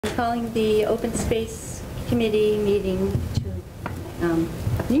calling the Open Space Committee meeting to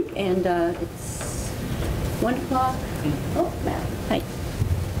and it's 1 o'clock. Oh, Matt, hi.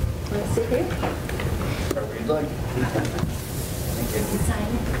 Want to sit here? Wherever you'd like. Sign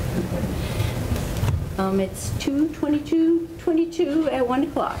it. It's 2:22 at 1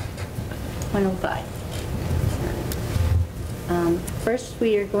 o'clock, 1:05. First,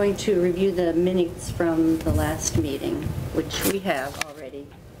 we are going to review the minutes from the last meeting, which we have already,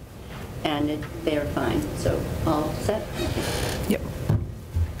 and they're fine. So, all set? Yep.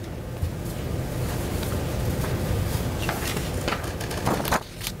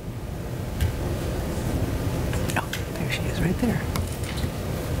 Oh, there she is, right there.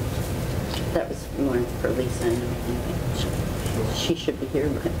 That was more for Lisa and everything. She should be here,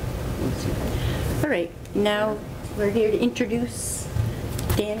 but we'll see. All right, now we're here to introduce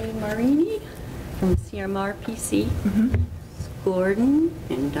Danny Marini from CMRPC. Gordon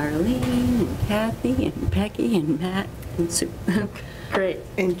and Darlene and Kathy and Becky and Matt and Sue. Great.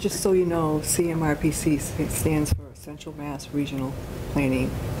 And just so you know, CMRPC stands for Central Mass Regional Planning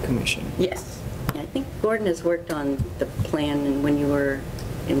Commission. Yes. I think Gordon has worked on the plan and when you were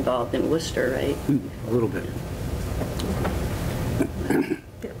involved in Worcester, right? A little bit.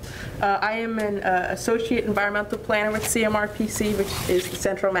 I am an associate environmental planner with CMRPC, which is the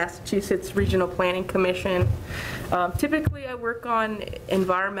Central Massachusetts Regional Planning Commission. Typically, I work on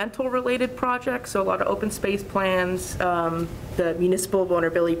environmental related projects, so a lot of open space plans, the Municipal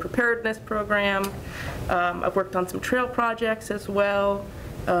Vulnerability Preparedness Program. I've worked on some trail projects as well,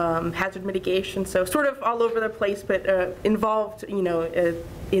 hazard mitigation, so sort of all over the place, but involved, you know,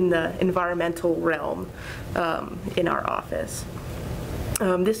 in the environmental realm in our office.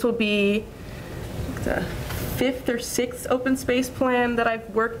 This will be the 5th or 6th open space plan that I've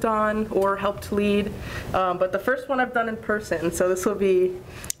worked on or helped lead, but the first one I've done in person, so this will be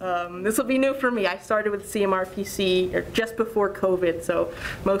new for me. I started with CMRPC just before COVID, so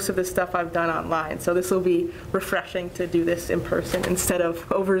most of the stuff I've done online, so this will be refreshing to do this in person instead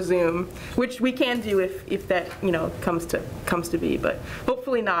of over Zoom, which we can do if that, you know, comes to be, but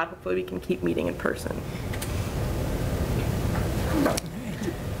hopefully not. Hopefully we can keep meeting in person.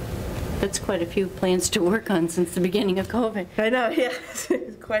 That's quite a few plans to work on since the beginning of COVID. I know, yeah,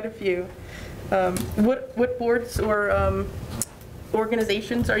 quite a few. What boards or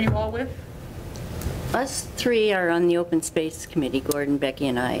organizations are you all with? Us three are on the Open Space Committee, Gordon, Becky,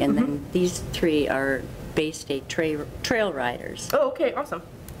 and I, and then these three are Bay State Trail Riders. Oh, okay, awesome.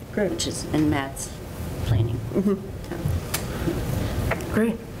 Great. Which is in Matt's planning.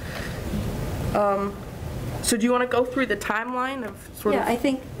 Great. So do you want to go through the timeline of sort of? Yeah, I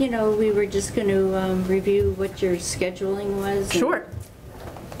think, you know, we were just going to review what your scheduling was. Sure.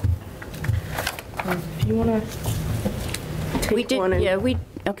 If you want to take We did, one and, yeah,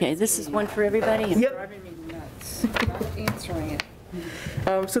 okay, this is one for everybody? Yep. Driving me nuts, not answering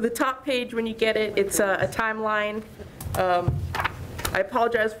it. So the top page, when you get it, it's a timeline. I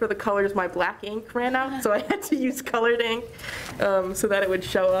apologize for the colors. My black ink ran out, so I had to use colored ink so that it would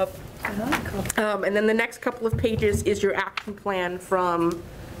show up. And then the next couple of pages is your action plan from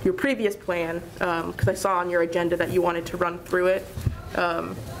your previous plan, because I saw on your agenda that you wanted to run through it.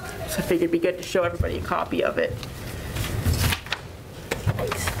 So I figured it'd be good to show everybody a copy of it.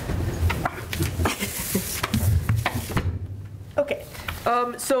 Okay,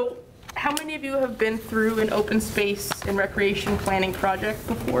 so how many of you have been through an open space and recreation planning project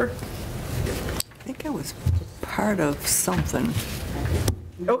before? I think I was part of something.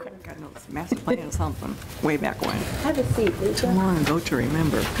 Okay. God knows, master plan or something, way back when. Have a seat, Too Lisa. long ago to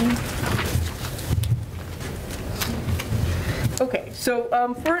remember. Okay, so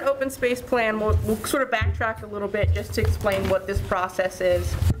for an open space plan, we'll sort of backtrack a little bit just to explain what this process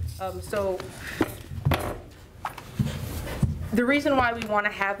is. So the reason why we want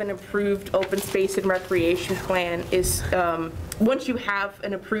to have an approved open space and recreation plan is once you have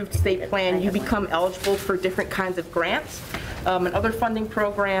an approved state plan, you become eligible for different kinds of grants and other funding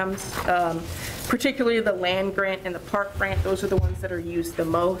programs, particularly the land grant and the park grant. Those are the ones that are used the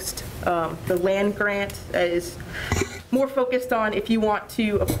most. The land grant is more focused on if you want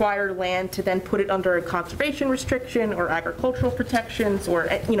to acquire land to then put it under a conservation restriction or agricultural protections or,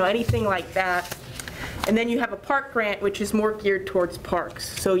 you know, anything like that. And then you have a park grant, which is more geared towards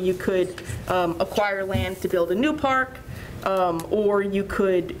parks. So you could acquire land to build a new park, or you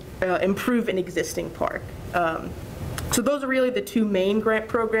could improve an existing park. So those are really the two main grant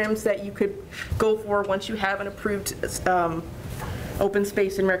programs that you could go for once you have an approved open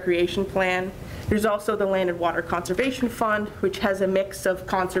space and recreation plan. There's also the Land and Water Conservation Fund, which has a mix of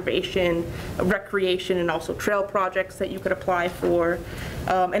conservation, recreation, and also trail projects that you could apply for,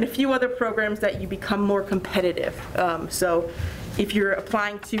 and a few other programs that you become more competitive. So if you're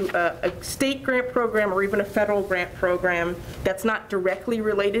applying to a state grant program or even a federal grant program that's not directly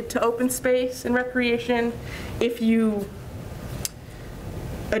related to open space and recreation, if you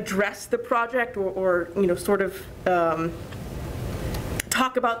address the project or sort of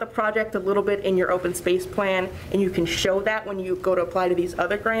talk about the project a little bit in your open space plan, and you can show that when you go to apply to these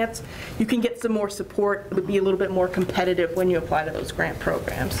other grants, you can get some more support to be a little bit more competitive when you apply to those grant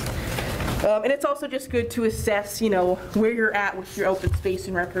programs. And it's also just good to assess, where you're at with your open space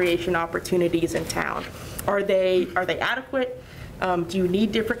and recreation opportunities in town. Are they adequate? Do you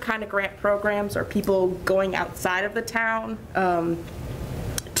need different kind of grant programs? Are people going outside of the town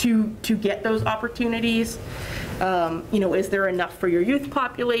to get those opportunities? Is there enough for your youth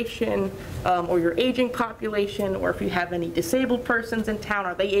population or your aging population, or if you have any disabled persons in town,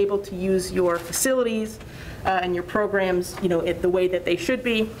 are they able to use your facilities and your programs, the way that they should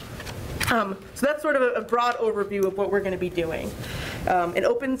be? So that's sort of a broad overview of what we're going to be doing. An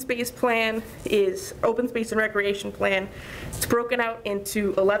open space plan is open space and recreation plan. It's broken out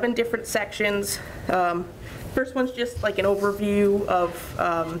into 11 different sections. First one's just like an overview of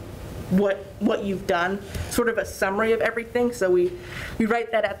what you've done, sort of a summary of everything. So we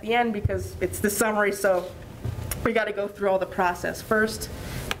write that at the end because it's the summary, so we got to go through all the process first.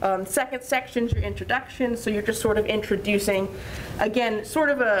 Second section's your introduction, so you're just sort of introducing, again, sort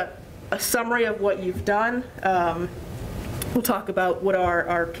of a summary of what you've done. We'll talk about what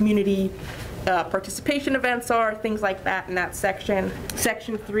our community participation events are, things like that in that section.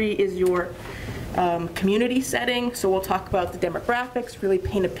 Section 3 is your community setting, so we'll talk about the demographics, really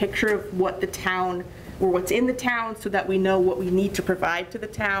paint a picture of what the town, or what's in the town, so that we know what we need to provide to the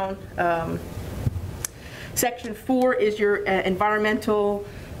town. Section 4 is your environmental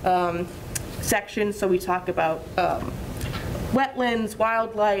section, so we talk about wetlands,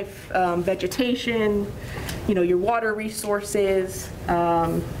 wildlife, vegetation, your water resources,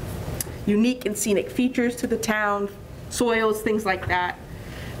 unique and scenic features to the town, soils, things like that.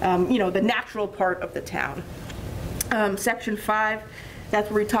 The natural part of the town. Section 5, that's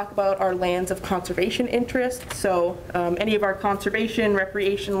where we talk about our lands of conservation interest. So any of our conservation,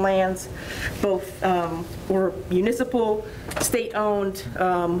 recreation lands, both or municipal, state-owned,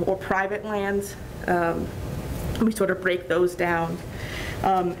 or private lands, we sort of break those down.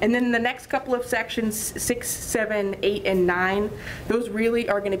 And then the next couple of sections, 6, 7, 8, and 9, those really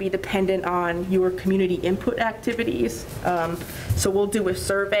are going to be dependent on your community input activities. So we'll do a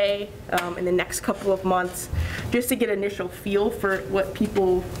survey in the next couple of months just to get initial feel for what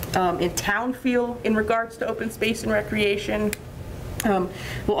people in town feel in regards to open space and recreation.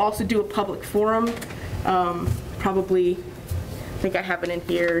 We'll also do a public forum, probably, I think I have it in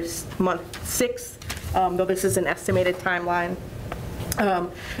here, month 6, though this is an estimated timeline.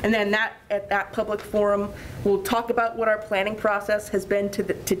 And then at that public forum, we'll talk about what our planning process has been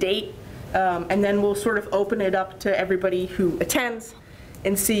to date, and then we'll sort of open it up to everybody who attends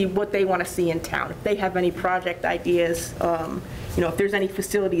and see what they want to see in town. If they have any project ideas, if there's any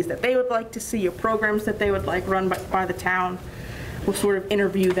facilities that they would like to see or programs that they would like run by the town, we'll sort of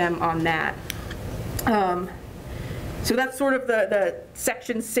interview them on that. So that's sort of the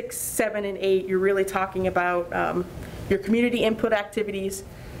section 6, 7, and 8. You're really talking about your community input activities,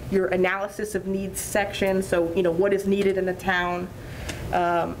 your analysis of needs section, so what is needed in the town,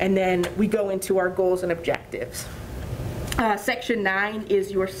 and then we go into our goals and objectives. Section 9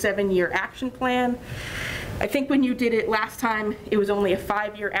 is your 7-year action plan. I think when you did it last time, it was only a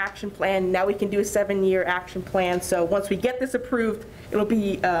 5-year action plan. Now we can do a 7-year action plan. So once we get this approved, it'll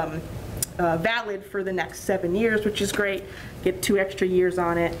be valid for the next 7 years, which is great. Get 2 extra years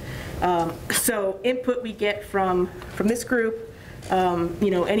on it. So input we get from this group,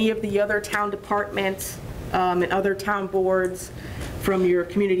 any of the other town departments and other town boards, from your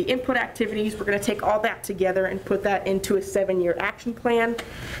community input activities. We're going to take all that together and put that into a 7-year action plan.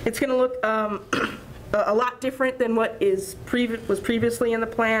 It's going to look a lot different than what was previously in the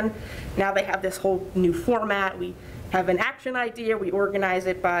plan. Now they have this whole new format. We have an action idea, we organize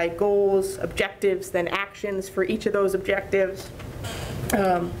it by goals, objectives, then actions for each of those objectives.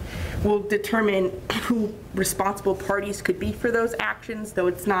 We'll determine who responsible parties could be for those actions, though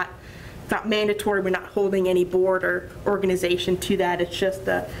it's not mandatory. We're not holding any board or organization to that. It's just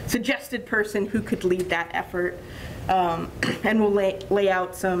a suggested person who could lead that effort. And we'll lay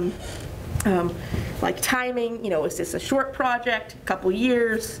out some like timing. Is this a short project, a couple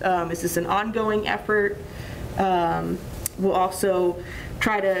years? Is this an ongoing effort? We'll also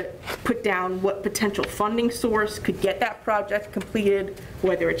try to put down what potential funding source could get that project completed,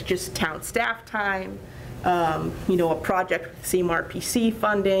 whether it's just town staff time, a project with CMRPC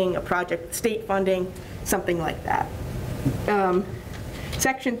funding, a project with state funding, something like that.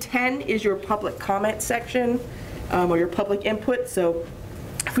 Section 10 is your public comment section, or your public input. So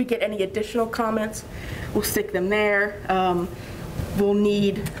if we get any additional comments, we'll stick them there. We'll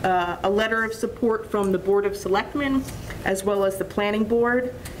need a letter of support from the Board of Selectmen, as well as the Planning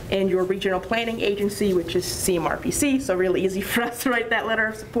Board and your regional planning agency, which is CMRPC. So really easy for us to write that letter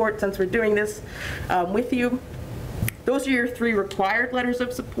of support since we're doing this with you. Those are your 3 required letters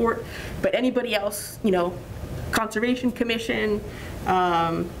of support, but anybody else, Conservation Commission,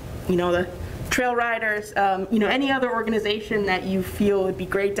 the Trail Riders, any other organization that you feel would be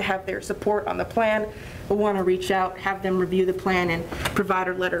great to have their support on the plan, we'll want to reach out, have them review the plan, and provide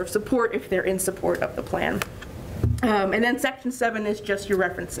a letter of support if they're in support of the plan. And then Section 7 is just your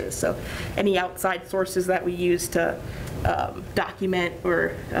references, so any outside sources that we use to document,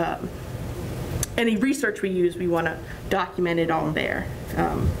 or any research we use, we want to document it all there.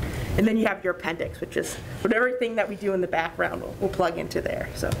 And then you have your appendix, which is everything that we do in the background we'll plug into there.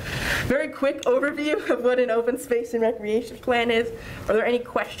 So very quick overview of what an open space and recreation plan is. Are there any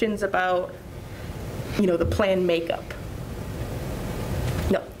questions about, the plan makeup?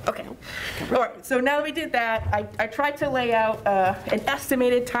 No, okay. All right, so now that we did that, I tried to lay out an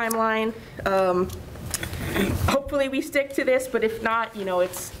estimated timeline. Hopefully we stick to this, but if not,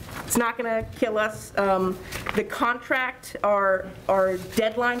 it's not going to kill us. The contract, our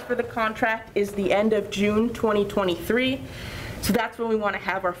deadline for the contract is the end of June 2023. So that's when we want to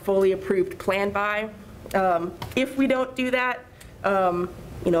have our fully approved plan by. If we don't do that,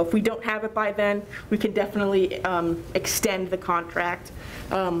 if we don't have it by then, we can definitely extend the contract,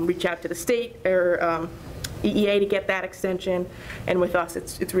 reach out to the state or EEA to get that extension. And with us,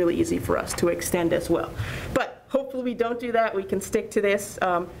 it's really easy for us to extend as well. But hopefully we don't do that. We can stick to this.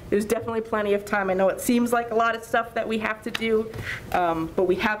 There's definitely plenty of time. I know it seems like a lot of stuff that we have to do, but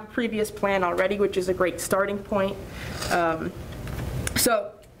we have a previous plan already, which is a great starting point.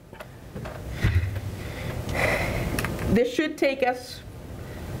 So this should take us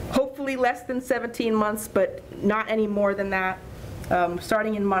hopefully less than 17 months, but not any more than that.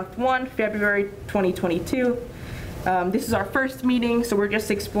 Starting in month 1, February 2022. This is our first meeting, so we're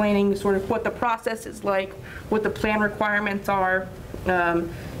just explaining sort of what the process is like, what the plan requirements are, and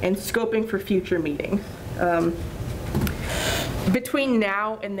scoping for future meetings. Between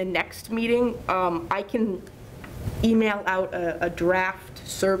now and the next meeting, I can email out a draft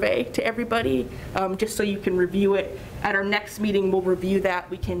survey to everybody, just so you can review it. At our next meeting, we'll review that.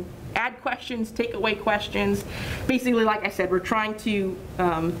 We can add questions, take away questions. Basically, like I said, we're trying to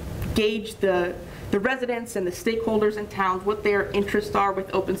gauge the residents and the stakeholders in towns, what their interests are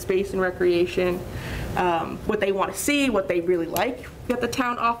with open space and recreation, what they want to see, what they really like that the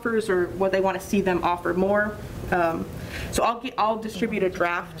town offers, or what they want to see them offer more. So I'll distribute a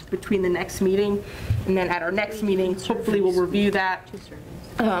draft between the next meeting, and then at our next meeting, hopefully we'll review that,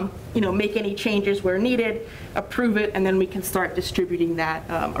 make any changes where needed, approve it, and then we can start distributing that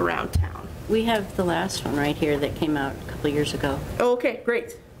around town. We have the last one right here that came out a couple of years ago. Oh, okay,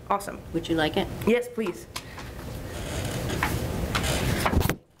 great. Awesome. Would you like it? Yes, please.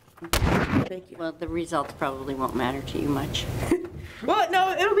 Thank you. Well, the results probably won't matter to you much. Well,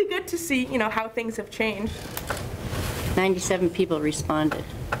 no, it'll be good to see, how things have changed. 97 people responded.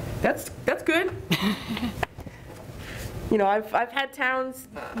 That's good. I've had towns,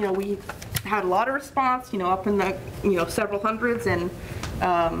 we had a lot of response, up in the, several hundreds, and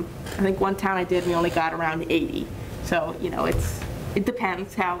I think one town I did, we only got around 80. So, it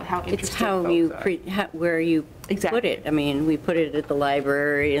depends how interested It's how folks you, are. where you Exactly. put it. I mean, we put it at the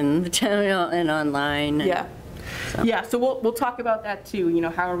library and the town and online. And Yeah. so. Yeah, so we'll talk about that too,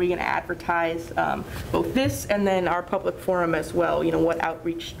 how are we going to advertise both this and then our public forum as well, what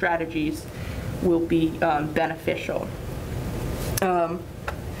outreach strategies will be beneficial. All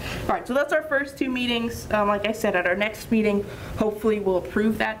right, so that's our first 2 meetings. Like I said, at our next meeting, hopefully we'll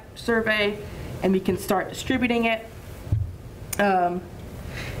approve that survey and we can start distributing it.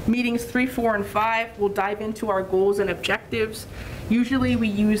 Meetings 3, 4, and 5, we'll dive into our goals and objectives. Usually we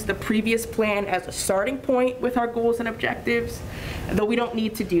use the previous plan as a starting point with our goals and objectives, though we don't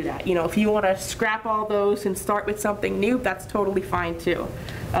need to do that. If you want to scrap all those and start with something new, that's totally fine too.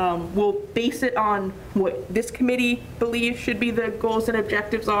 We'll base it on what this committee believes should be the goals and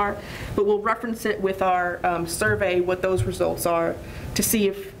objectives are, but we'll reference it with our survey, what those results are, to see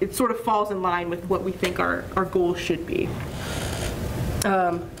if it sort of falls in line with what we think our goals should be.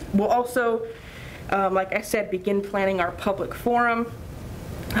 We'll also like I said, begin planning our public forum.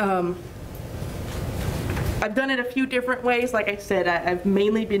 I've done it a few different ways. Like I said, I've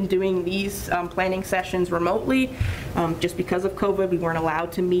mainly been doing these planning sessions remotely. Just because of COVID, we weren't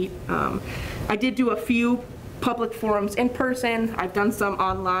allowed to meet. I did do a few public forums in person. I've done some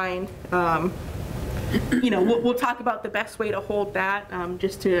online. We'll talk about the best way to hold that,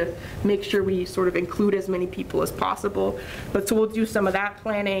 just to make sure we sort of include as many people as possible. But so we'll do some of that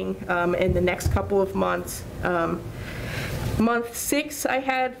planning in the next couple of months. Month 6 I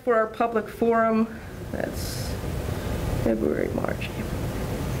had for our public forum. That's February, March,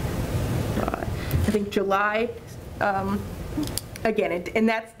 I think July. Again,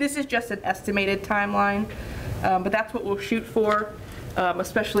 this is just an estimated timeline, but that's what we'll shoot for,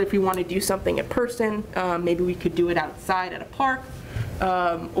 especially if we want to do something in person. Maybe we could do it outside at a park,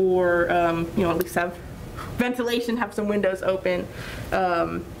 or at least have ventilation, have some windows open.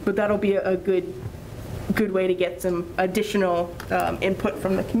 But that'll be a good way to get some additional input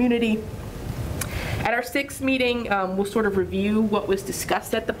from the community. At our 6th meeting, we'll sort of review what was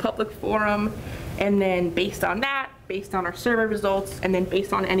discussed at the public forum, and then based on that, based on our survey results, and then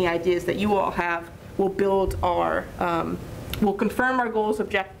based on any ideas that you all have, we'll build our, we'll confirm our goals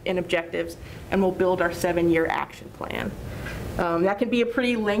and objectives, and we'll build our 7-year action plan. That can be a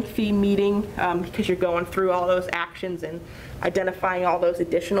pretty lengthy meeting because you're going through all those actions and identifying all those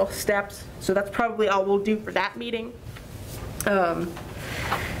additional steps. So that's probably all we'll do for that meeting.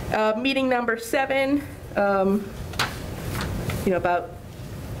 Meeting number 7, about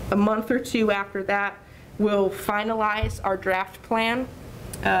a month or 2 after that, we'll finalize our draft plan.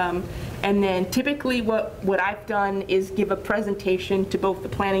 And then typically what I've done is give a presentation to both the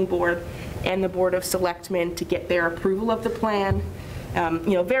planning board and the Board of Selectmen to get their approval of the plan.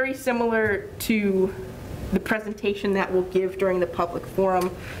 Very similar to the presentation that we'll give during the public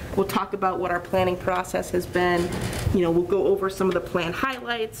forum. We'll talk about what our planning process has been. We'll go over some of the plan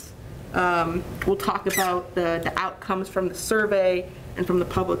highlights. We'll talk about the outcomes from the survey and from the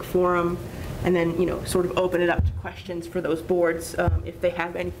public forum, and then sort of open it up to questions for those boards if they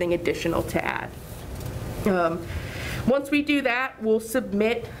have anything additional to add. Once we do that, we'll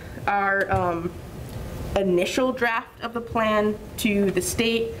submit our initial draft of the plan to the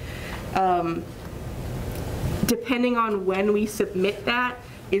state. Depending on when we submit that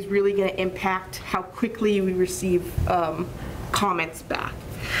is really going to impact how quickly we receive comments back.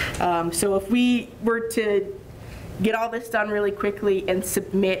 So if we were to get all this done really quickly and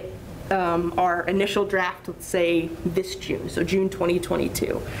submit our initial draft, let's say this June, so June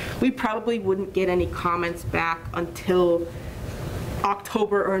 2022, we probably wouldn't get any comments back until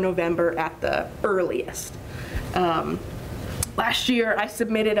October or November at the earliest. Last year I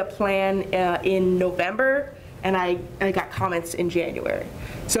submitted a plan in November, and I got comments in January.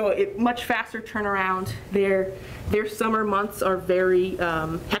 So much faster turnaround. Their summer months are very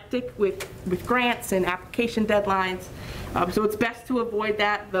hectic with grants and application deadlines. So it's best to avoid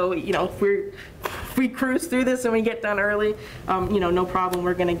that, though. If we cruise through this and we get done early, no problem.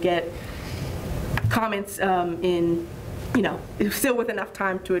 We're going to get comments in, still with enough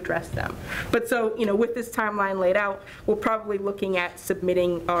time to address them. But so, with this timeline laid out, we're probably looking at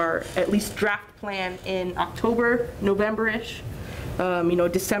submitting our at least draft plan in October, November-ish,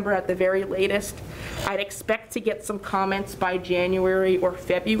 December at the very latest. I'd expect to get some comments by January or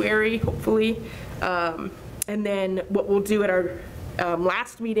February, hopefully. And then what we'll do at our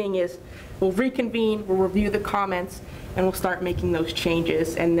last meeting is we'll reconvene, we'll review the comments, and we'll start making those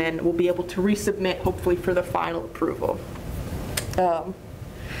changes, and then we'll be able to resubmit, hopefully, for the final approval.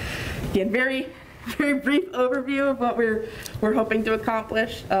 Again, very, very brief overview of what we're hoping to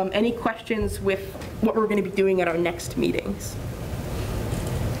accomplish. Any questions with what we're going to be doing at our next meetings?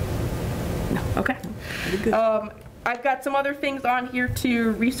 No, okay. I've got some other things on here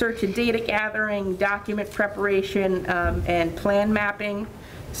too: research and data gathering, document preparation, and plan mapping.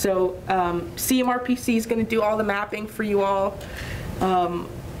 So CMRPC is going to do all the mapping for you all.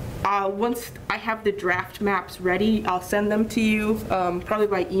 Once I have the draft maps ready, I'll send them to you, probably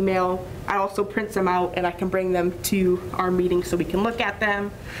by email. I also print them out and I can bring them to our meeting so we can look at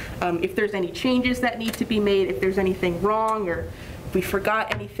them. If there's any changes that need to be made, if there's anything wrong, or if we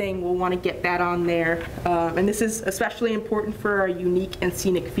forgot anything, we'll want to get that on there. And this is especially important for our unique and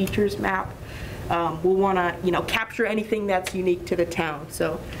scenic features map. We'll want to, capture anything that's unique to the town.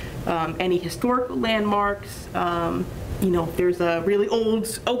 So any historical landmarks, if there's a really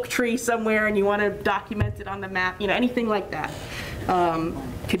old oak tree somewhere and you want to document it on the map, anything like that.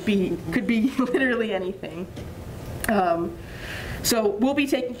 Could be literally anything. So we'll be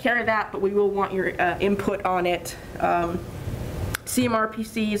taking care of that, but we will want your input on it.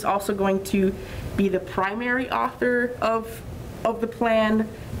 CMRPC is also going to be the primary author of the plan,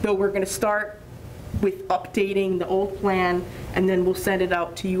 though we're going to start with updating the old plan, and then we'll send it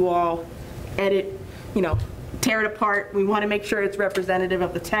out to you all, edit, tear it apart. We want to make sure it's representative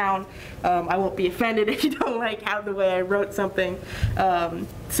of the town. I won't be offended if you don't like the way I wrote something.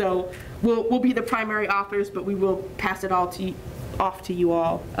 So we'll be the primary authors, but we will pass it all off to you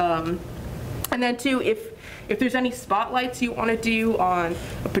all. And then too, if there's any spotlights you want to do on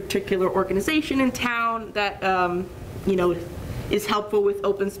a particular organization in town that is helpful with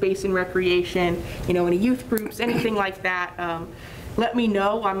open space and recreation, any youth groups, anything like that, let me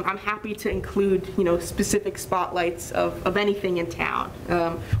know. I'm happy to include, specific spotlights of anything in town,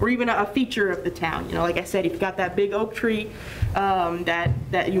 or even a feature of the town. Like I said, if you've got that big oak tree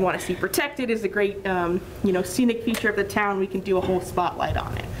that you want to see protected is a great, scenic feature of the town, we can do a whole spotlight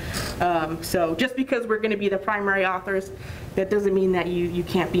on it. So just because we're going to be the primary authors, that doesn't mean that you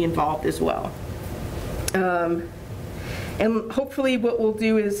can't be involved as well. And hopefully what we'll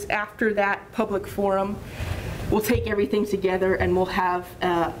do is after that public forum, we'll take everything together and we'll have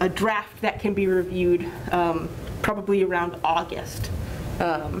a draft that can be reviewed probably around August.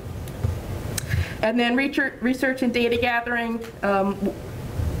 And then research and data gathering.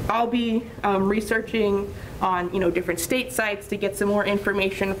 I'll be researching on different state sites to get some more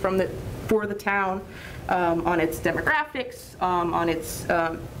information for the town on its demographics, on its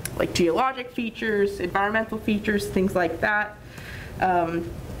like geologic features, environmental features, things like that.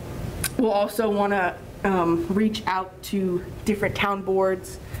 We'll also want to reach out to different town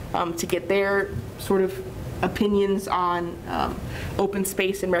boards to get their sort of opinions on open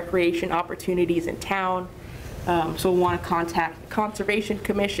space and recreation opportunities in town. So we'll want to contact the Conservation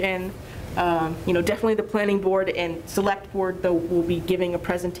Commission, definitely the Planning Board and Select Board, though we'll be giving a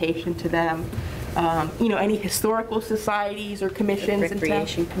presentation to them. Any historical societies or commissions.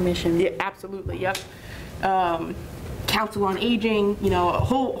 Recreation Commission. Yeah, absolutely, yep. Council on Aging, a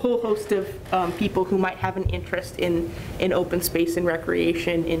whole host of people who might have an interest in open space and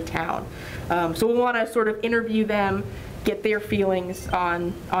recreation in town. So we'll want to sort of interview them, get their feelings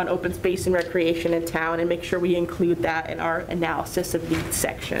on open space and recreation in town, and make sure we include that in our analysis of needs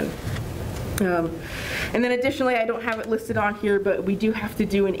section. And then additionally, I don't have it listed on here, but we do have to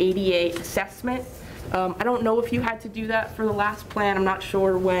do an ADA assessment. I don't know if you had to do that for the last plan. I'm not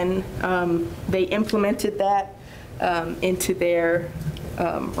sure when they implemented that into their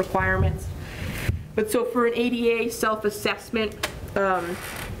requirements. But so for an ADA self-assessment,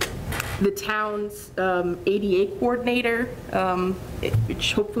 the town's ADA coordinator,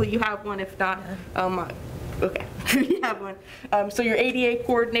 which hopefully you have one, if not, okay, you have one. So your ADA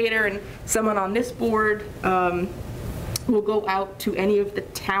coordinator and someone on this board will go out to any of the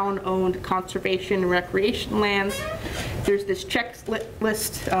town-owned conservation and recreation lands. There's this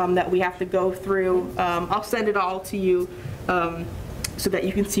checklist that we have to go through. I'll send it all to you so that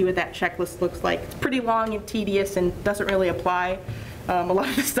you can see what that checklist looks like. It's pretty long and tedious and doesn't really apply a lot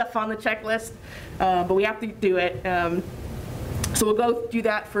of the stuff on the checklist, but we have to do it. So we'll go do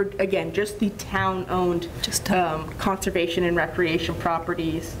that for, again, just the town-owned conservation and recreation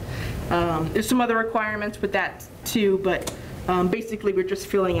properties. There's some other requirements with that too, but basically we're just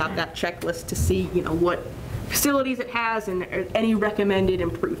filling out that checklist to see, what facilities it has and any recommended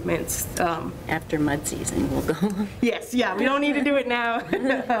improvements. After mud season, we'll go. Yes, yeah, we don't need to do it now.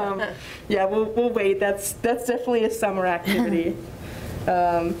 Yeah, we'll wait. That's definitely a summer activity.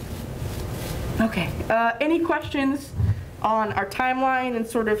 Okay, any questions on our timeline and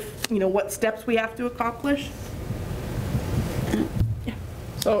sort of, what steps we have to accomplish? Yeah.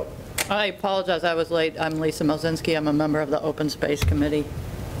 So I apologize, I was late. I'm Lisa Mozinski. I'm a member of the Open Space Committee,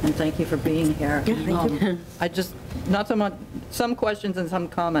 and thank you for being here. I just, not so much, some questions and some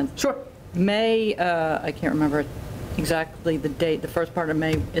comments. Sure. May, I can't remember exactly the date, the first part of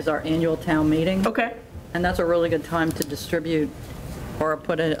May is our annual town meeting. Okay. And that's a really good time to distribute or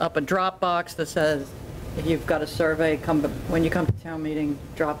put up a drop box that says, if you've got a survey, when you come to town meeting,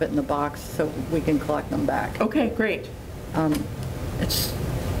 drop it in the box so we can collect them back. Okay, great. It's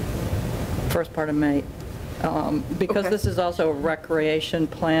first part of May. Because Okay. this is also a recreation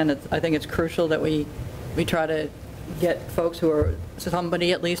plan, I think it's crucial that we try to get folks who are,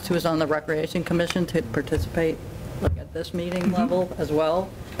 somebody at least who is on the Recreation Commission to participate like at this meeting level as well.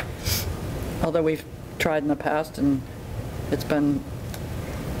 Although we've tried in the past and it's been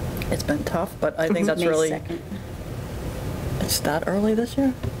tough, but I think that's May really. 2nd. It's that early this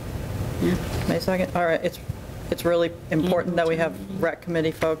year? Yeah. May 2nd? All right, it's really important that we have rec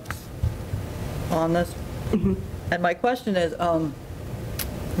committee folks on this. And my question is,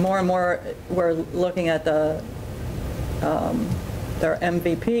 more and more, we're looking at the there are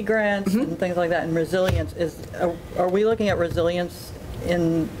MVP grants and things like that, and resilience are we looking at resilience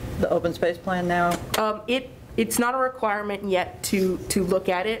in the open space plan now? It's not a requirement yet to look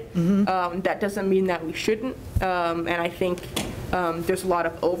at it. That doesn't mean that we shouldn't. And I think there's a lot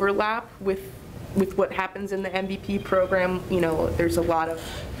of overlap with what happens in the MVP program. You know, there's a lot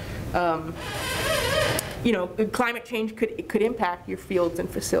of, you know, climate change could impact your fields and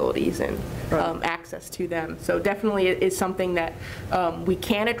facilities and access to them. So definitely it is something that we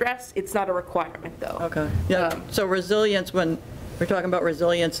can address. It's not a requirement, though. Okay. Yeah. So resilience, when we're talking about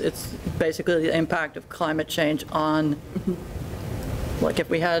resilience, it's basically the impact of climate change on, like if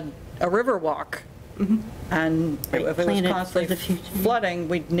we had a river walk, and if it was Plan it for constantly the future. flooding,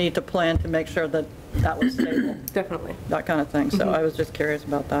 we'd need to plan to make sure that that was stable, Definitely. that kind of thing. So I was just curious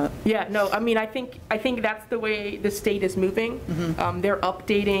about that. Yeah, no, I mean, I think that's the way the state is moving. They're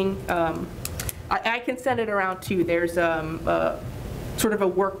updating, I can send it around too. There's sort of a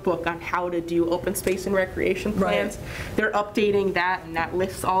workbook on how to do open space and recreation plans. They're updating that, and that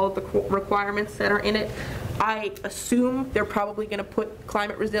lists all of the requirements that are in it. I assume they're probably going to put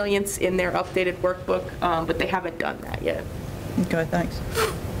climate resilience in their updated workbook, but they haven't done that yet. Okay, thanks.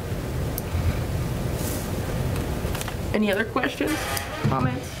 Any other questions,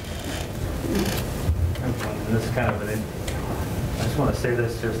 comments? And this is kind of I just want to say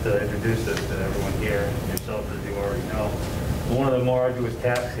this just to introduce this to everyone here, yourself as you already know. One of the more arduous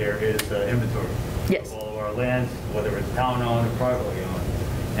tasks here is inventory. Yes. Of all of our lands, whether it's town-owned or privately owned.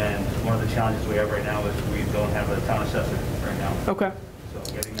 And one of the challenges we have right now is we don't have a town assessor right now. Okay. So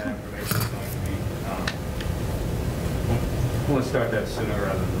getting that information is going to be, we'll start that sooner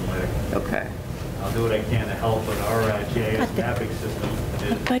rather than later. Okay. I'll do what I can to help, but our GIS mapping system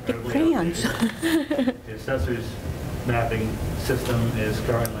is Like the incredibly crayons. outdated. The assessor's mapping system is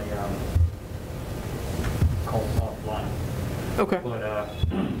currently called offline. Okay. But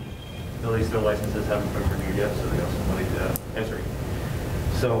at least their licenses haven't been renewed yet, so they got some money to Esri.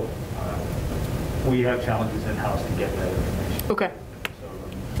 So we have challenges in-house to get that information. Okay. So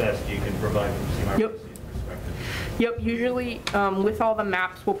the best you can provide from CMRPC's Yep. perspective. Yep, usually with all the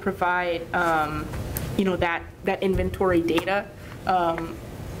maps, we'll provide, you know, that inventory data.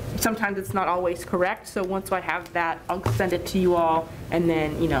 Sometimes it's not always correct, so once I have that, I'll send it to you all, and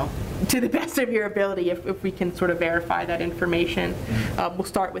then, you know, to the best of your ability, if we can sort of verify that information, we'll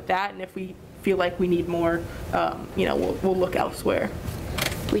start with that, and if we feel like we need more, you know, we'll look elsewhere.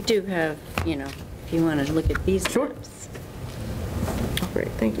 We do have, you know, if you want to look at these Sure. maps, Great,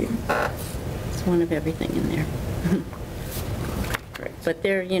 thank you. it's one of everything in there. Great. But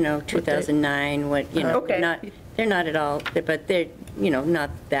they're, you know, 2009, what, you know, Okay. they're not at all, but they're, you know, not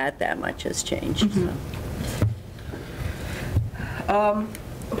that much has changed, so.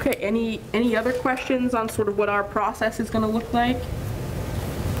 Okay, any other questions on sort of what our process is going to look like?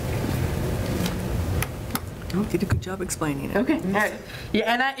 Oh, did a good job explaining it. Okay, all right.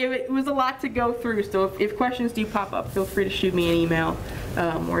 Yeah, and it was a lot to go through, so if questions do pop up, feel free to shoot me an email,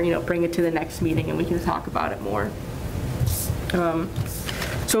 or, you know, bring it to the next meeting and we can talk about it more.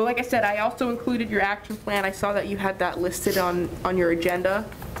 So like I said, I also included your action plan. I saw that you had that listed on your agenda.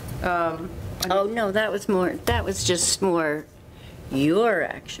 Oh, no, that was just more your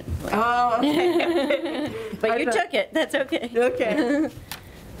action. Oh, okay. But you I thought- took it, that's okay. Okay.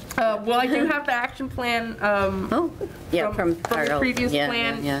 Well, I do have the action plan Oh, yeah, from the our previous yeah,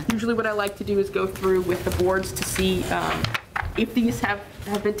 plan. yeah. Usually what I like to do is go through with the boards to see if these have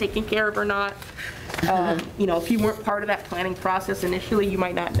been taken care of or not. You know, if you weren't part of that planning process initially, you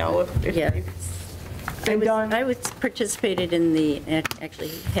might not know if Yeah. they've been done. I was participated in actually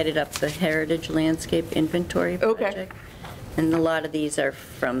headed up the Heritage Landscape Inventory Okay. project. And a lot of these are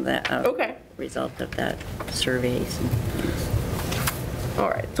from the Okay. result of that surveys and things. All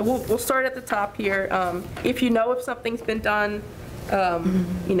right, so we'll start at the top here. If you know if something's been done,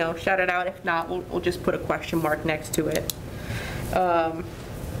 you know, shout it out. If not, we'll just put a question mark next to it.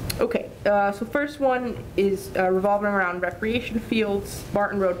 Okay, so first one is revolving around recreation fields,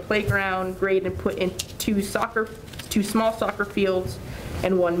 Martin Road Playground, grade and put in two small soccer fields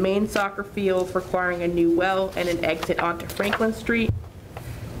and one main soccer field, requiring a new well and an exit onto Franklin Street.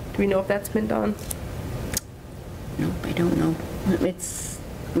 Do we know if that's been done? No, I don't know. It's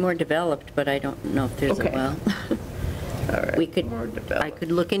more developed, but I don't know if there's a Okay. well. All right. We could, more developed. I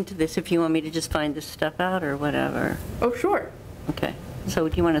could look into this if you want me to just find this stuff out or whatever. Oh, sure. Okay. So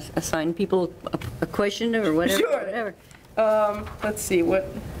do you want to assign people a question or whatever? Sure. Whatever. Let's see what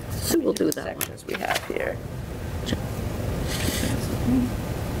Sue will do that one. sections we have here.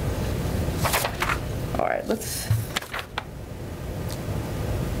 All right, let's.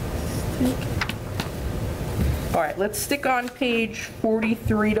 All right, let's stick on page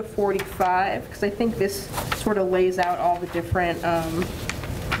 43 to 45, because I think this sort of lays out all the different, I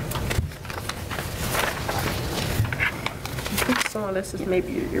think some of this is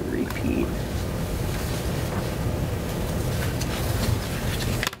maybe a repeat.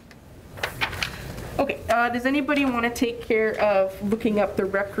 Okay, does anybody want to take care of looking up the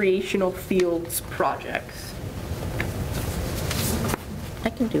recreational fields projects? I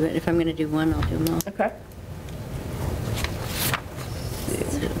can do it. If I'm going to do one, I'll do them all. Okay.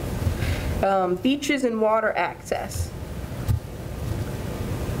 Beaches and water access.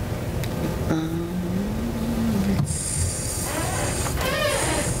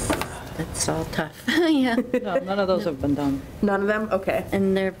 That's all tough, yeah. No, none of those have been done. None of them? Okay.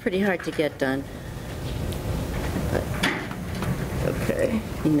 And they're pretty hard to get done. But, Okay.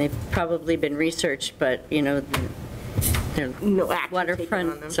 I mean, they've probably been researched, but, you know, their No action taken on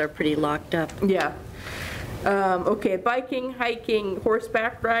them. waterfronts are pretty locked up. Yeah. Okay, biking, hiking,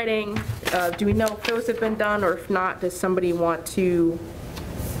 horseback riding, do we know if those have been done, or if not, does somebody want to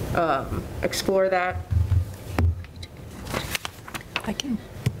explore that? I can.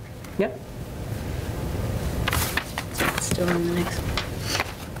 Yep. So it's still on the next one.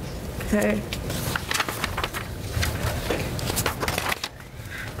 Okay.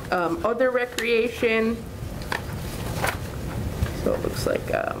 Other recreation. So it looks like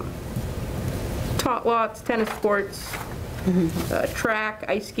tot lots, tennis courts, track,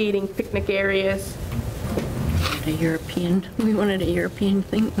 ice skating, picnic areas. A European, we wanted a European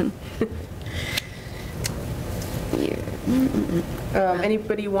thing.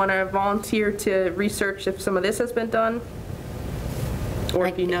 Anybody want to volunteer to research if some of this has been done? Or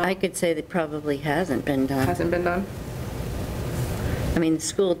if you know, I could say that probably hasn't been done. hasn't been done? I mean, the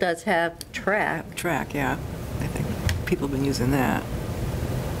school does have track. Track, yeah. I think people have been using that.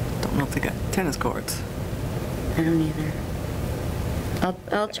 Don't know if they got tennis courts. I don't either.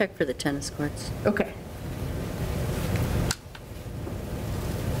 I'll check for the tennis courts. Okay.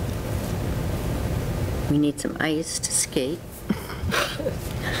 We need some ice to skate.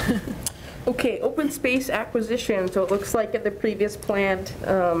 Okay, open space acquisition. So it looks like at the previous plan,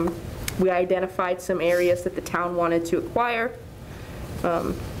 we identified some areas that the town wanted to acquire,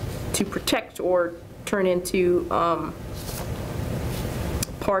 to protect or turn into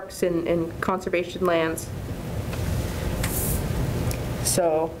parks and conservation lands.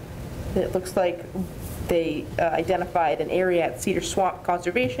 So it looks like they identified an area at Cedar Swamp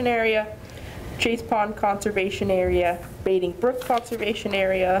Conservation Area, Chase Pond Conservation Area, Baiting Brook Conservation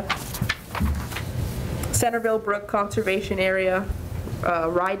Area, Centerville Brook Conservation Area,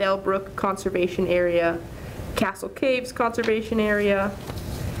 Rydell Brook Conservation Area, Castle Caves Conservation Area,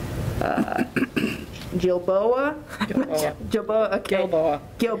 Gilboa? Gilboa, okay.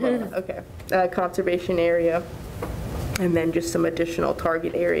 Gilboa, okay. Conservation Area, and then just some additional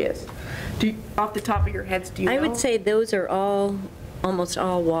target areas. Off the top of your heads, do you know? I would say those are all, almost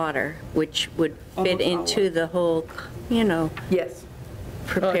all water, which would fit Almost all into the whole, you know, Yes.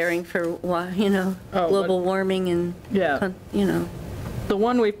 preparing for, you know, Oh, global warming and, Yeah. you know. The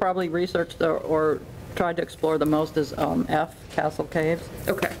one we've probably researched or tried to explore the most is F, Castle Caves,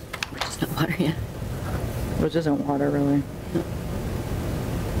 Okay. Which is not water, yeah. which isn't water really.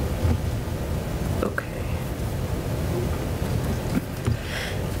 Okay.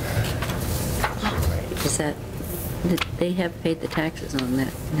 Is that, they have paid the taxes on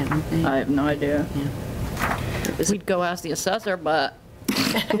that, haven't they? I have no idea. Yeah. It was- We'd go ask the assessor, but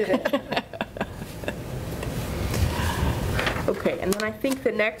Okay, and then I think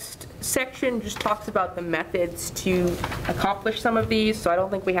the next section just talks about the methods to accomplish some of these, so I don't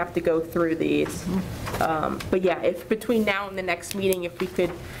think we have to go through these. But yeah, if between now and the next meeting, if we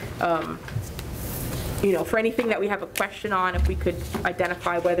could, you know, for anything that we have a question on, if we could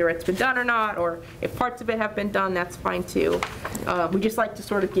identify whether it's been done or not, or if parts of it have been done, that's fine too. We just like to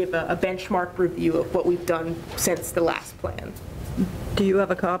sort of give a benchmark review of what we've done since the last plan. do you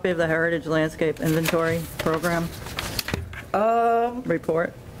have a copy of the Heritage Landscape Inventory Program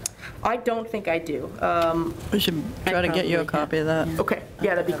report? I don't think I do. We should try to get you a copy of that. Okay,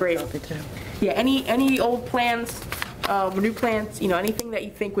 yeah, that'd be great. Copy too. Yeah, any old plans, new plans, you know, anything that you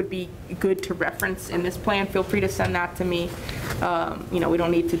think would be good to reference in this plan, feel free to send that to me. You know, we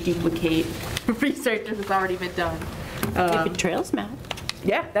don't need to duplicate research if it's already been done. If it trails map.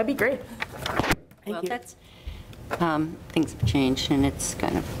 Yeah, that'd be great. Well, Thank you. that's, things have changed and it's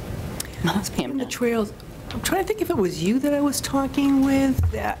kind of, must be In the trails, I'm trying to think if it was you that I was talking with,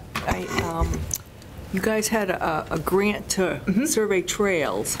 that you guys had a grant to survey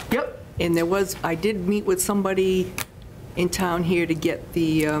trails. Yep, And I did meet with somebody in town here to get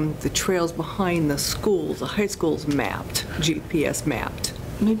the trails behind the schools, the high schools mapped, GPS mapped.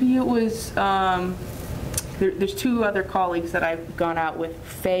 Maybe it was, there's two other colleagues that I've gone out with,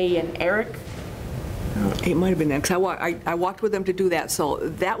 Faye and Eric. It might have been them, because I walked with them to do that, so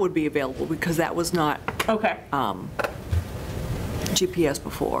that would be available, because that was not Okay. GPS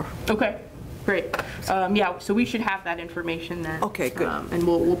before. Okay, great. Yeah, so we should have that information then. Okay, good. And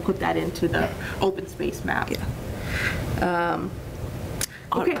we'll put that into the open space map. Yeah.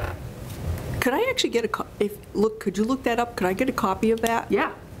 Okay, Could I actually get could you look that up? Could I get a copy of that?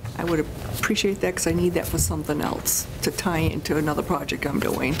 yeah. I would appreciate that, because I need that for something else, to tie into another project I'm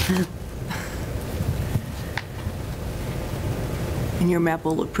doing. And your map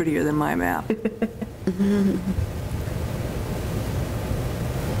will look prettier than my map.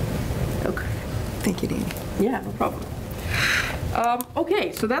 Okay. Thank you, Danny. Yeah, no problem.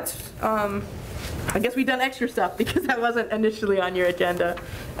 Okay, so that's, I guess we've done extra stuff because that wasn't initially on your agenda.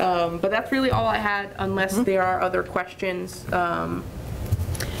 But that's really all I had, unless there are other questions. I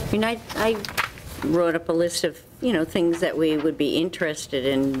mean, I wrote up a list of, things that we would be interested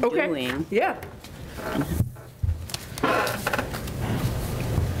in Okay, doing. yeah.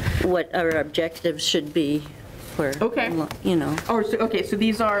 What our objectives should be for, Okay. Right. So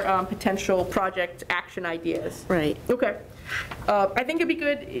these are potential project action ideas. Okay. I think it'd be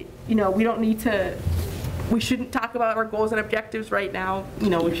good, we don't need to, we shouldn't talk about our goals and objectives right now.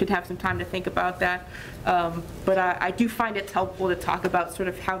 We should have some time to think about that. But I do find it's helpful to talk about sort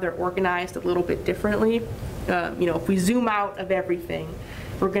of how they're organized a little bit differently. If we zoom out of everything,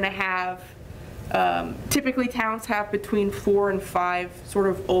 we're going to have, typically towns have between 4 and 5 sort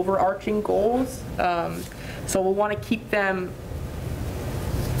of overarching goals. So we'll want to keep them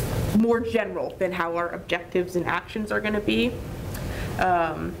more general than how our objectives and actions are going to be.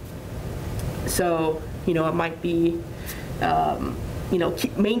 So, it might be,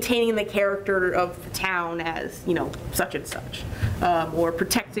 keep maintaining the character of the town as, such and such, or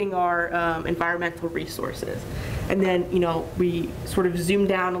protecting our environmental resources. And then, we sort of zoom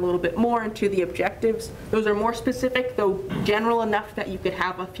down a little bit more into the objectives. Those are more specific, though general enough that you could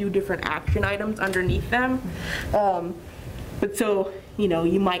have a few different action items underneath them. But so,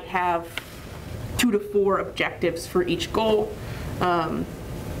 you might have 2 to 4 objectives for each goal.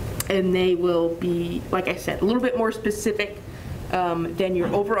 And they will be, like I said, a little bit more specific than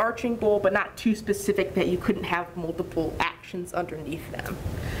your overarching goal, but not too specific that you couldn't have multiple actions underneath them.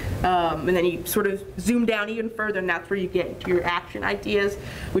 And then you sort of zoom down even further, and that's where you get into your action ideas,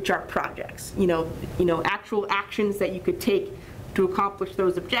 which are projects. Actual actions that you could take to accomplish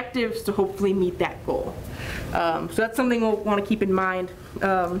those objectives to hopefully meet that goal. So that's something we'll want to keep in mind.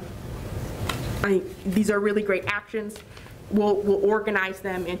 These are really great actions. We'll organize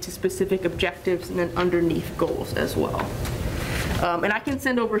them into specific objectives and then underneath goals as well. And I can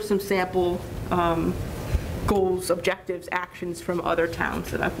send over some sample goals, objectives, actions from other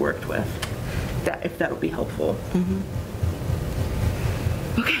towns that I've worked with, if that'll be helpful.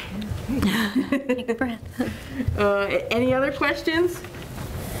 Okay. Take a breath. Any other questions?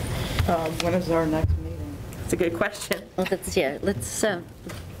 When is our next meeting? It's a good question. Well,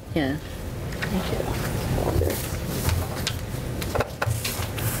 yeah.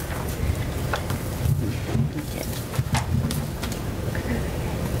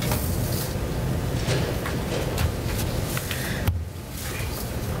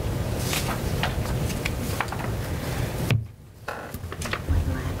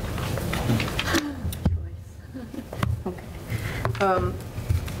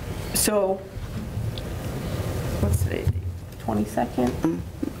 So, what's today, 22nd?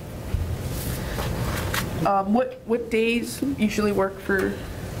 What days usually work for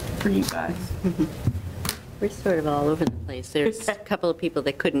you guys? We're sort of all over the place. There's a couple of people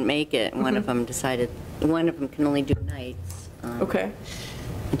that couldn't make it, and one of them can only do nights. Okay.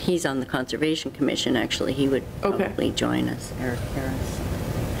 And he's on the Conservation Commission, actually. He would probably join us, Eric Harris.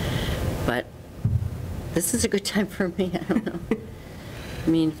 But this is a good time for me, I don't know. I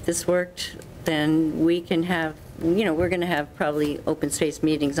mean, if this worked, then we can have, we're going to have probably open space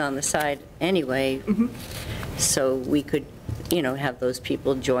meetings on the side anyway. So we could, have those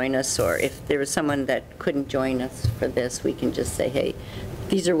people join us, or if there was someone that couldn't join us for this, we can just say, hey,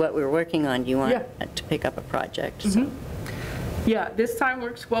 these are what we're working on. Do you want to pick up a project? So. Yeah, this time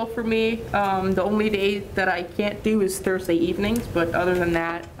works well for me. The only day that I can't do is Thursday evenings, but other than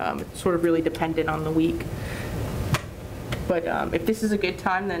that, it's sort of really dependent on the week. But if this is a good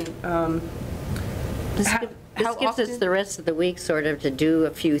time, then This How gives us often- the rest of the week sort of to do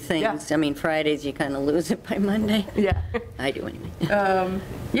a few things. Yeah. I mean, Fridays, you kind of lose it by Monday. Yeah. I do anyway.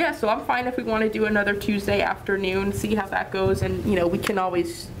 Yeah, so I'm fine if we want to do another Tuesday afternoon, see how that goes, and, we can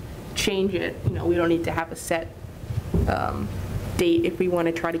always change it. We don't need to have a set date if we want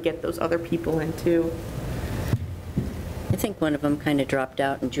to try to get those other people in too. I think one of them kind of dropped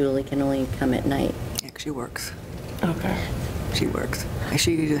out, and Julie can only come at night. Yeah, she works. Okay. She works. And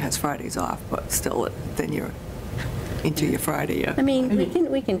she usually has Fridays off, but still, then you're into your Friday, yeah. I mean,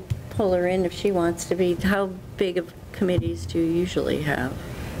 we can pull her in if she wants to be. How big of committees do you usually have?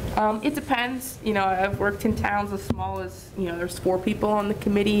 It depends. I've worked in towns as small as, there's 4 people on the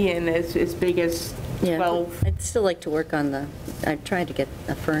committee, and as big as Yeah, 12. I'd still like to work on I tried to get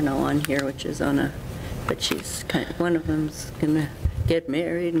a Furno on here, which is but she's one of them's gonna get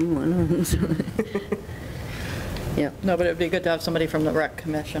married and one of them's, yeah, No, but it'd be good to have somebody from the rec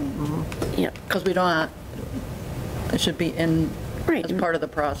commission, yeah, because we don't, it should be in Right. as part of the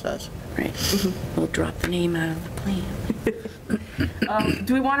process. right. We'll drop the name out of the plan.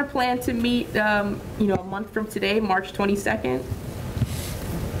 Do we want to plan to meet, a month from today, March 22nd?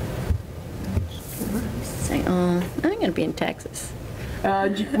 I'm gonna be in Texas.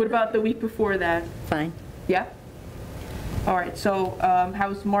 What about the week before that? Fine. Yeah? All right, so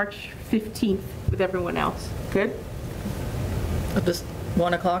how's March 15th with everyone else? Good? At this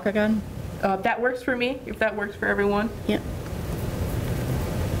 1 o'clock again? That works for me, if that works for everyone. Yep.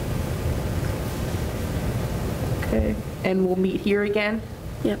 Okay. And we'll meet here again?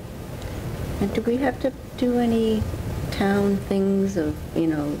 Yep. And do we have to do any town things of,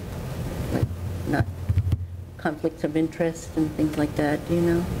 like, not conflicts of interest and things like that, do you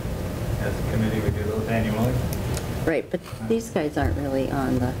know? As a committee, we do those annually. Right, but these guys aren't really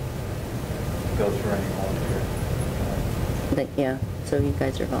on Goes for any volunteer. yeah, so you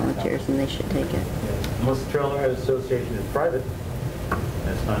guys are volunteers and they should take it. Yeah. Most Trailhead Association is private.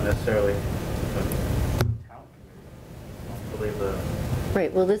 It's not necessarily a town committee. I believe the,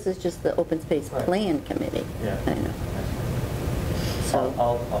 Right, well, this is just the Open Space Right. Plan Committee. yeah. I know. So,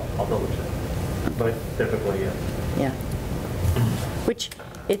 I'll double check. But typically, yes. yeah. Which,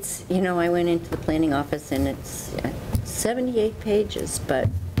 it's, I went into the planning office and it's 78 pages, but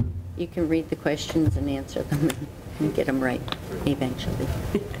you can read the questions and answer them and get them right eventually.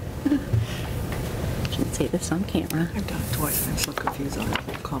 Shouldn't say this on camera. I've done it twice, and I'm so confused on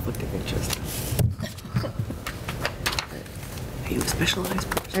conflict of interest. Are you a specialized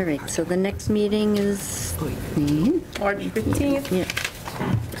person? All right, so the next meeting is, Oh, yeah. March 15th? yeah,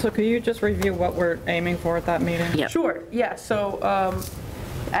 So could you just review what we're aiming for at that meeting? yeah. Sure, yeah, so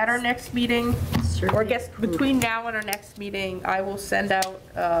at our next meeting, or I guess between now and our next meeting, I will send out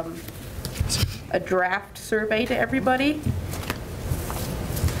a draft survey to everybody.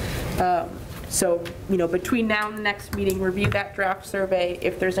 So, between now and the next meeting, review that draft survey.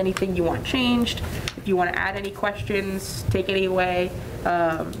 If there's anything you want changed, if you want to add any questions, take any away,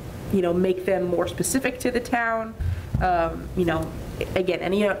 make them more specific to the town. Again,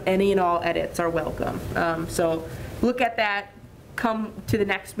 any and all edits are welcome. So look at that, come to the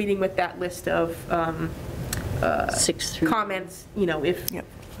next meeting with that list of 6 through. comments, Yep.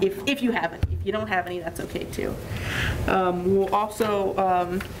 if you have any. If you don't have any, that's okay too. We'll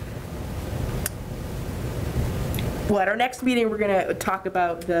also, at our next meeting, we're going to talk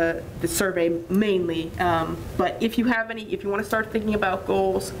about the survey mainly. But if you want to start thinking about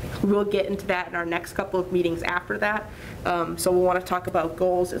goals, we'll get into that in our next couple of meetings after that. So we'll want to talk about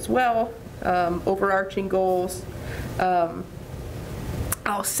goals as well, overarching goals. I'll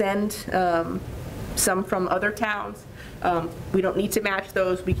send some from other towns. We don't need to match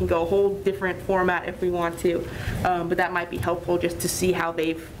those. We can go a whole different format if we want to. But that might be helpful just to see how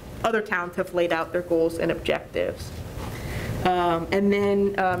other towns have laid out their goals and objectives. And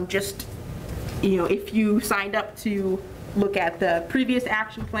then just, if you signed up to look at the previous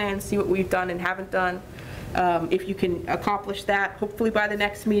action plan, see what we've done and haven't done, if you can accomplish that, hopefully by the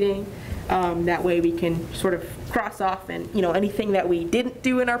next meeting, that way we can sort of cross off and, anything that we didn't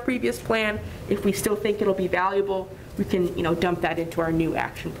do in our previous plan, if we still think it'll be valuable, we can, dump that into our new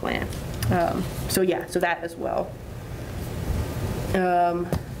action plan. So that as well. And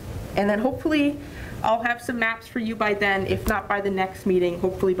then hopefully I'll have some maps for you by then, if not by the next meeting,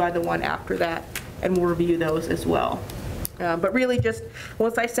 hopefully by the one after that, and we'll review those as well. But really just,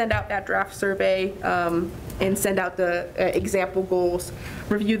 once I send out that draft survey and send out the example goals,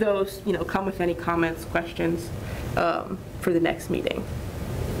 review those, come with any comments, questions for the next meeting.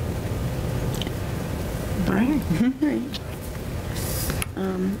 All right. All right.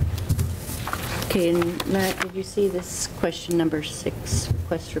 Okay, and Matt, did you see this question number 6,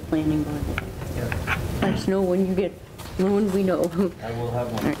 request for planning board? Yeah. Let us know when we know. I will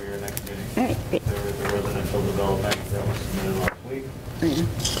have one for your next meeting. All right, great. There was a residential development that was submitted last week.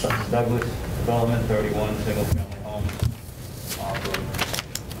 Yeah. Douglas Development, 31 single-family homes off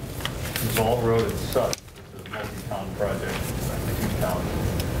of Duval Road in Sutton. This is a multi-town project, two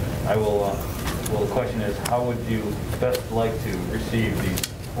towns. I will, well, the question is, how would you best like to receive these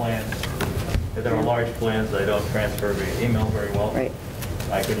plans? If they're large plans, they don't transfer via email very well. Right.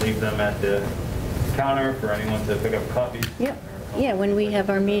 I could leave them at the counter for anyone to pick up copies. Yeah, yeah, when we have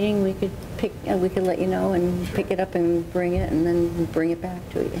our meeting, we could we could let you know and pick it up and bring it, and then bring it back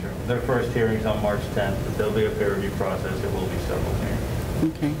to you. Sure. Their first hearing's on March 10th, but there'll be a peer review process. There will be several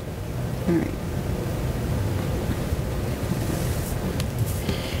hearings. Okay, all right.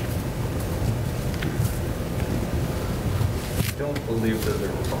 I don't believe there's a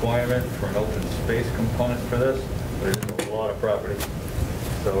requirement for an open space component for this, but it is a lot of property.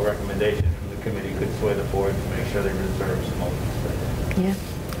 So a recommendation from the committee could sway the board to make sure they reserve some open space. Yeah,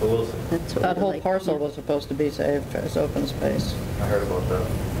 But we'll see. that's what That we'd whole like. parcel Yeah. was supposed to be saved as open space. I heard about that.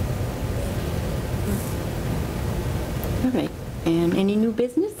 All right, and any new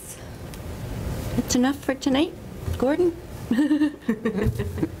business? That's enough for tonight, Gordon?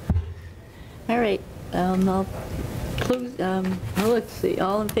 All right, I'll close, let's see,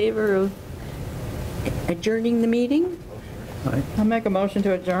 all in favor of adjourning the meeting? I'll make a motion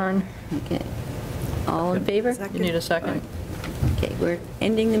to adjourn. Okay, all in favor? You need a second? Okay, we're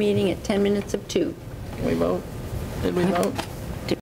ending the meeting at 10 minutes of 2. We vote? Did we vote?